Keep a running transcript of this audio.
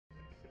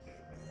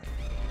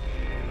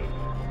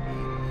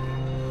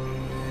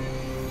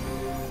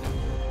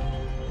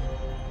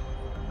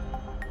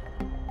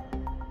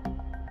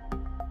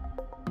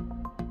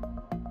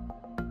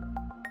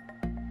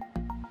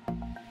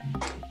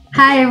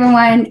Hi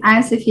everyone,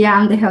 I'm Sophia.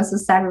 I'm the host of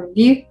Cyber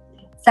Review.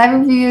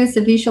 Cyber Review is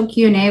a visual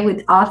Q&A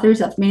with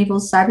authors of meaningful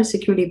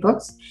cybersecurity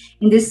books.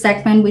 In this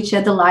segment, we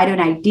shed the light on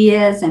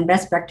ideas and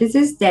best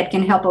practices that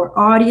can help our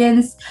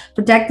audience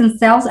protect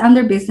themselves and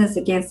their business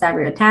against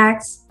cyber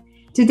attacks.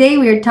 Today,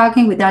 we are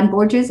talking with Dan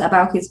Borges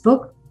about his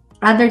book,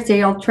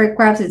 Adversarial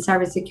Tradecraft in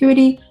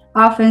Cybersecurity,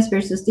 Offense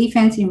versus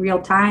Defense in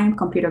Real-Time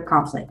Computer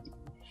Conflict.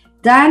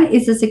 Dan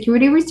is a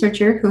security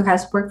researcher who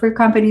has worked for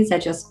companies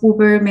such as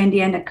Uber,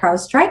 Mandiant, and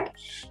CrowdStrike.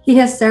 He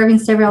has served in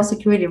several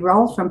security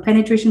roles, from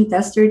penetration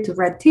tester to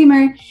red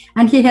teamer,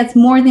 and he has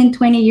more than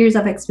 20 years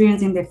of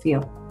experience in the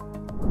field.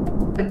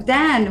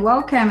 Dan,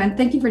 welcome, and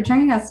thank you for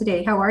joining us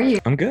today. How are you?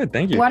 I'm good,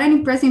 thank you. What an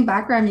impressive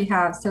background you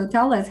have. So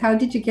tell us, how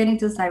did you get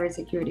into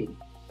cybersecurity?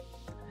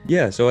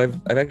 Yeah, so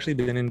I've actually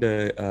been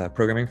into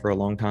programming for a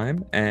long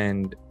time,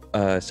 and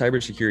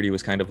cybersecurity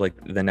was kind of like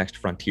the next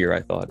frontier.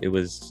 I thought it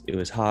was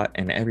hot,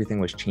 and everything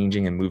was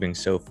changing and moving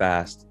so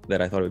fast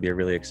that I thought it would be a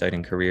really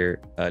exciting career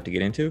to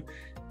get into.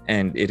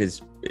 And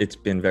it's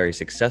been very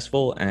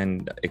successful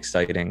and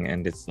exciting,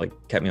 and it's like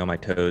kept me on my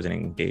toes and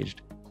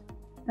engaged.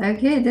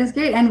 Okay, that's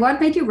great. And what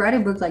made you write a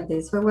book like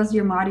this? What was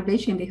your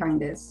motivation behind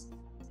this?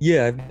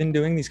 Yeah, I've been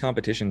doing these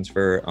competitions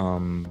for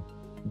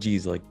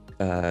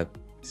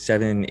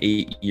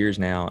 7-8 years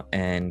now,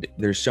 and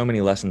there's so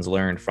many lessons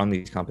learned from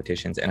these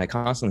competitions, and I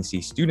constantly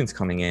see students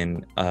coming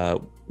in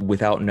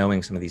without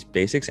knowing some of these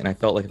basics, and I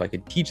felt like if I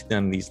could teach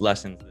them these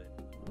lessons.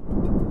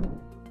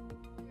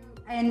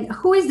 And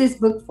who is this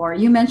book for?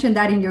 You mentioned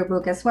that in your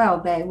book as well,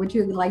 but would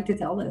you like to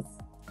tell us?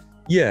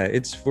 Yeah,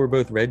 it's for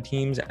both red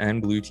teams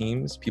and blue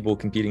teams, people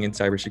competing in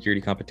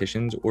cybersecurity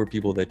competitions or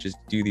people that just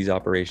do these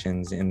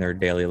operations in their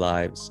daily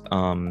lives.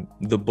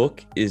 The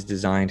book is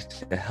designed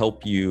to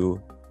help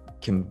you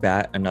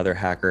combat another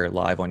hacker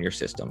live on your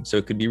system. So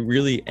it could be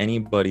really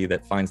anybody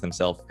that finds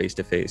themselves face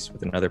to face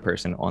with another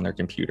person on their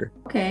computer.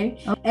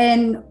 Okay.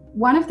 And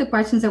one of the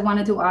questions I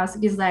wanted to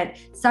ask is that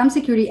some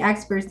security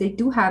experts, they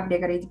do have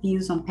negative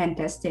views on pen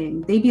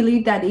testing. They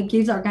believe that it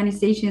gives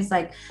organizations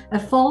like a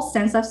false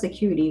sense of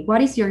security.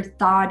 What is your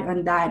thought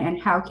on that,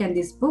 and how can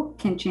this book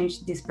can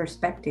change this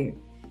perspective?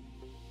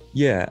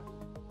 Yeah.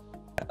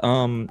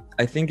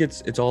 I think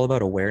it's all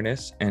about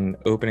awareness and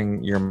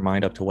opening your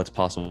mind up to what's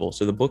possible.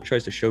 So the book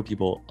tries to show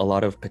people a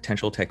lot of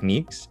potential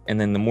techniques, and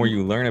then the more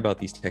you learn about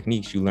these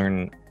techniques, you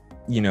learn,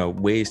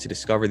 ways to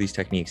discover these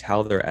techniques,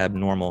 how they're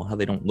abnormal, how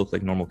they don't look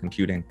like normal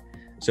computing.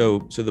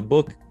 So the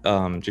book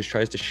just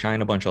tries to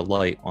shine a bunch of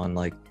light on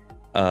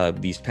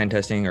these pen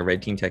testing or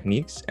red team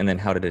techniques, and then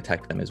how to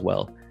detect them as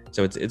well.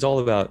 So it's all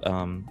about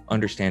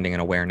understanding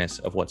and awareness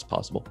of what's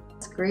possible.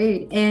 That's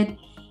great. And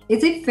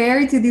is it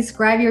fair to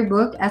describe your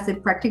book as a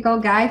practical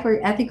guide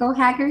for ethical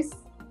hackers?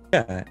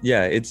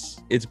 Yeah,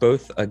 it's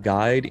both a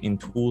guide in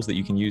tools that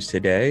you can use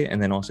today, and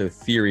then also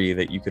theory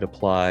that you could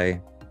apply,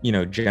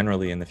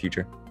 generally in the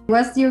future.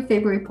 What's your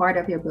favorite part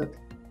of your book?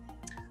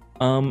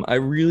 I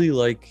really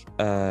like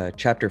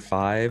chapter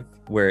 5,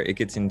 where it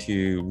gets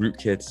into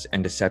rootkits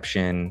and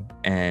deception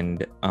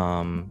and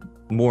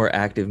more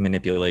active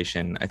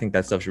manipulation. I think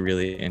that stuff's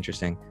really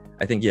interesting.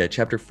 I think,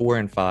 chapter 4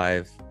 and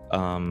 5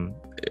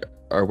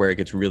 are where it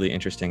gets really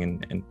interesting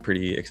and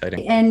pretty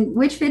exciting. And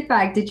which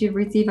feedback did you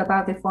receive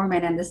about the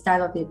format and the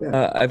style of the book?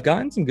 I've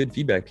gotten some good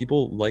feedback.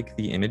 People like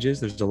the images.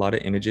 There's a lot of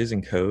images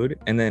and code.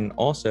 And then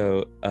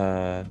also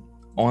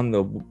on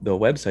the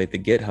website, the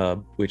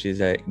GitHub, which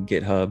is at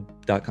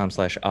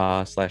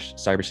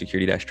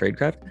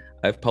github.com/cybersecurity-tradecraft,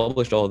 I've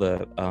published all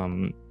the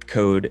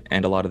code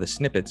and a lot of the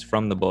snippets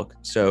from the book.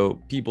 So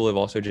people have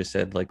also just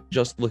said,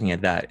 just looking at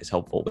that is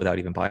helpful without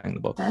even buying the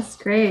book. That's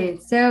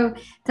great. So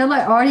tell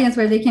our audience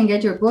where they can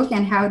get your book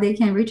and how they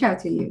can reach out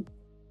to you.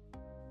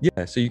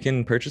 Yeah, so you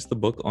can purchase the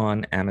book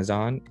on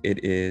Amazon.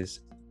 It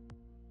is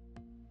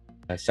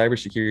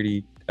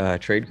Cybersecurity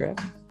Tradecraft.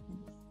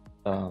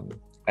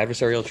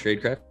 Adversarial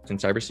Tradecraft in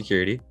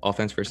Cybersecurity,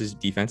 Offense versus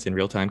Defense in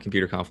Real-Time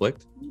Computer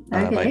Conflict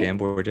by Dan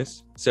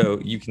Borges. So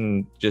you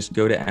can just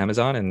go to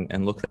Amazon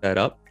and look that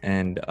up,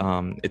 and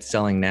it's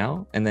selling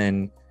now. And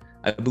then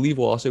I believe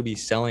we'll also be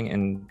selling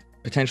and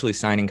potentially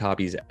signing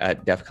copies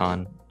at DEF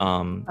CON.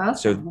 Awesome.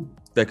 So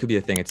that could be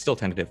a thing. It's still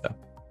tentative though.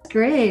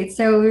 Great.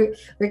 So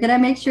we're going to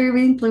make sure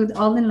we include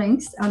all the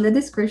links on the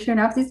description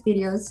of this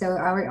video so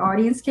our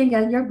audience can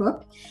get your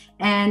book.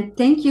 And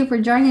thank you for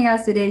joining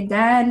us today,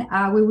 Dan.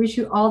 We wish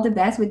you all the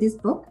best with this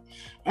book.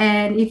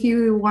 And if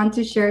you want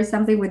to share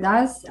something with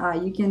us,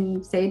 you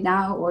can say it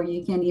now, or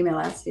you can email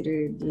us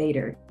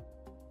later.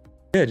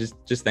 Yeah,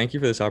 just thank you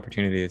for this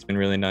opportunity. It's been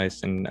really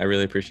nice, and I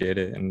really appreciate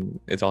it, and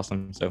it's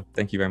awesome. So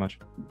thank you very much.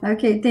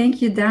 Okay,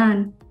 thank you,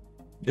 Dan.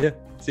 Yeah,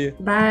 see you.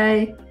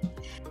 Bye.